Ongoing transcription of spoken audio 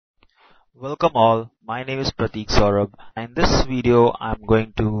Welcome all, my name is Pratik Saurabh. In this video I'm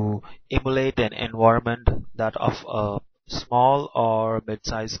going to emulate an environment that of a small or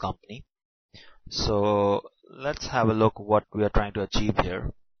mid-sized company. So let's have a look what we are trying to achieve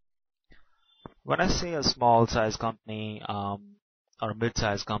here. When I say a small size company or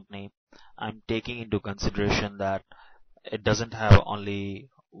mid-sized company, I'm taking into consideration that it doesn't have only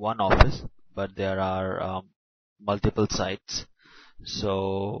one office, but there are multiple sites.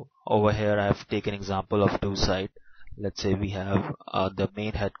 So over here I have taken example of two sites. Let's say we have the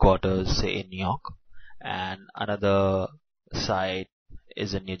main headquarters say in New York and another site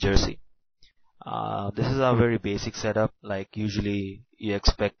is in New Jersey. This is a very basic setup. Like usually you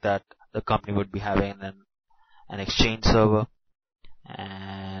expect that the company would be having an exchange server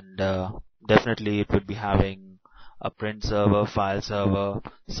and definitely it would be having a print server, file server,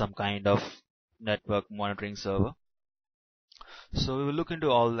 some kind of network monitoring server. So we will look into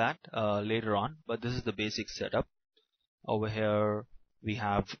all that later on, but this is the basic setup. Over here we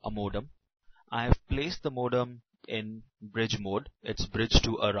have a modem. I have placed the modem in bridge mode. It's bridge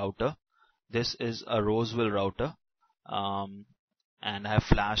to a router. This is a Roseville router and I have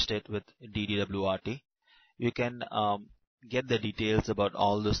flashed it with DDWRT. You can get the details about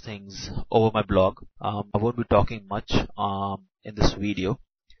all those things over my blog. I won't be talking much in this video,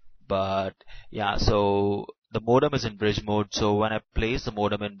 but yeah, so the modem is in bridge mode. So when I place the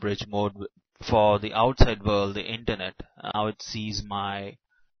modem in bridge mode for the outside world, the internet, now it sees my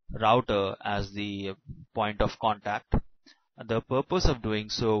router as the point of contact. And the purpose of doing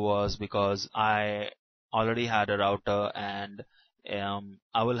so was because I already had a router and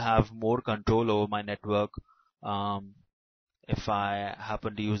I will have more control over my network if I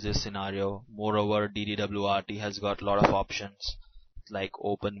happen to use this scenario. Moreover, DDWRT has got a lot of options like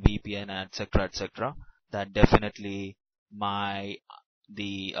OpenVPN, etc., that definitely the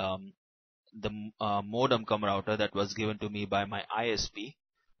modem cum router that was given to me by my ISP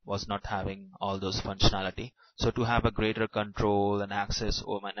was not having all those functionality. So to have a greater control and access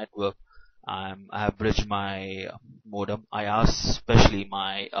over my network, I have bridged my modem. I asked especially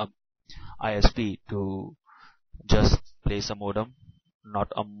my ISP to just place a modem,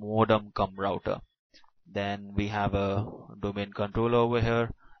 not a modem cum router. Then we have a domain controller over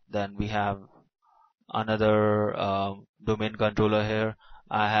here. Then we have another domain controller here.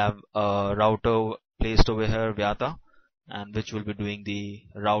 I have a router placed over here, Vyata, and which will be doing the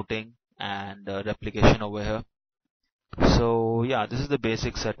routing and replication over here. So yeah, this is the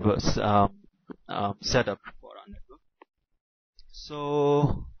basic setup for our network.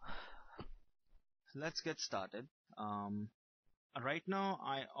 So let's get started. Right now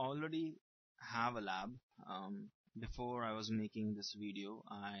I already have a lab. Before I was making this video,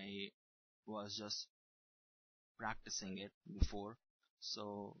 I was just practicing it before.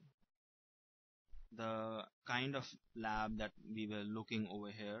 So the kind of lab that we were looking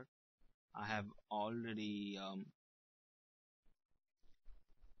over here, I have already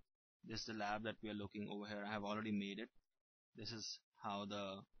this is the lab that we are looking over here. I have already made it. This is how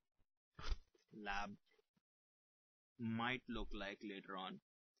the lab might look like later on.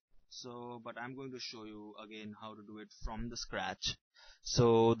 So but I'm going to show you again how to do it from the scratch.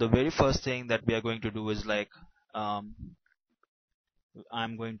 So the very first thing that we are going to do is like I'm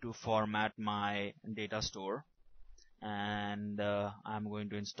going to format my data store and I'm going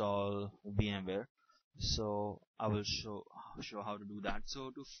to install VMware. So I will show how to do that.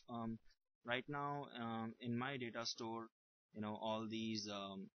 So to right now in my data store, all these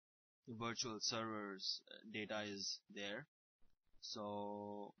virtual servers data is there.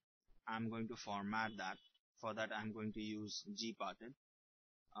 So I'm going to format that. For that I'm going to use GParted.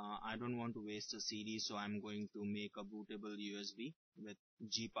 I don't want to waste a CD, so I'm going to make a bootable USB with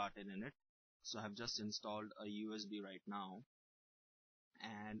GParted in it. So I have just installed a USB right now,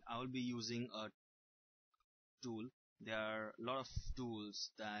 and I will be using a tool. There are a lot of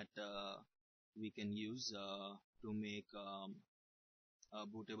tools that we can use to make a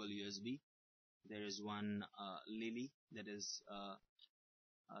bootable USB. There is one Lily, that is a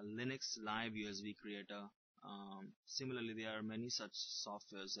Linux live USB creator. Similarly, there are many such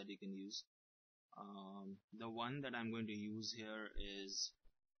softwares that you can use. The one that I'm going to use here is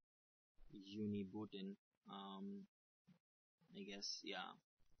UNetbootin. I guess, yeah,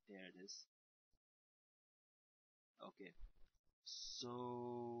 there it is. Okay,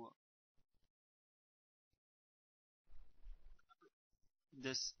 so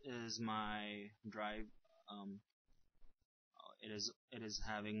this is my drive. Um, it is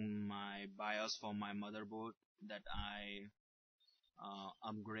having my BIOS for my motherboard that I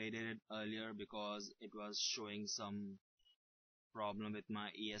upgraded earlier because it was showing some problem with my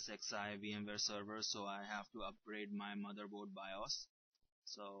ESXi VMware server, so I have to upgrade my motherboard BIOS.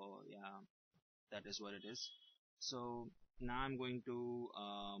 So yeah, that is what it is. So now I'm going to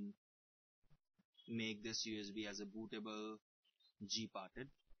make this USB as a bootable GParted.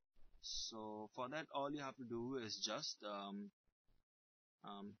 So for that, all you have to do is just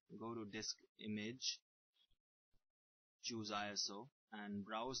go to disk image, choose ISO, and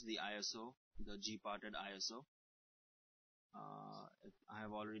browse the ISO, the GParted ISO. I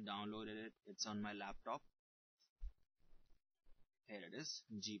have already downloaded it. It's on my laptop. Here it is,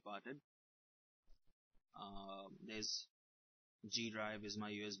 GParted. There's G drive is my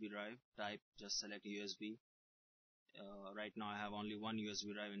USB drive. Type, just select USB. Right now I have only one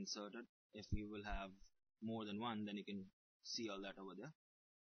USB drive inserted. If you will have more than one, then you can see all that over there.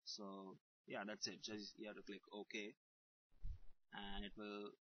 So yeah, that's it. Just you have to click OK, and it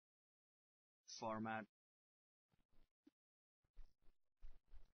will format.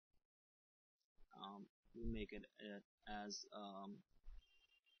 We make it as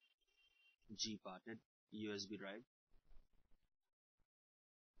GParted USB drive.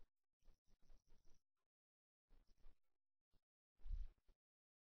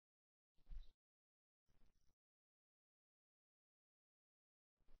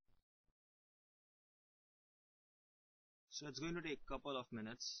 So it's going to take a couple of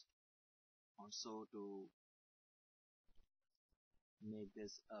minutes or so to make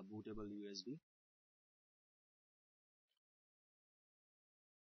this a bootable USB.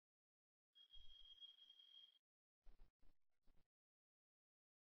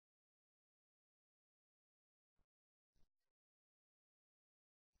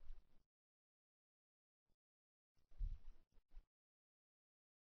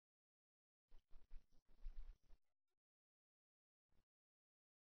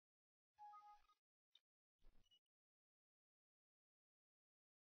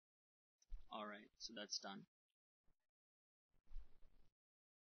 Alright, so that's done.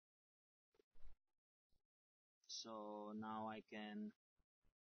 So now I can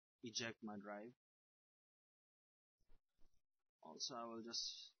eject my drive. Also, I will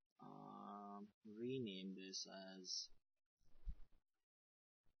just rename this as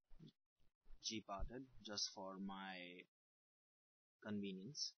GParted just for my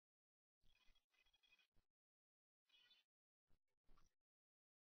convenience.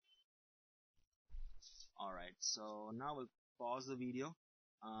 Alright, so now we'll pause the video.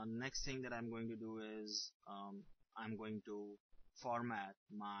 Next thing that I'm going to do is I'm going to format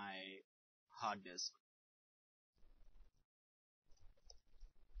my hard disk.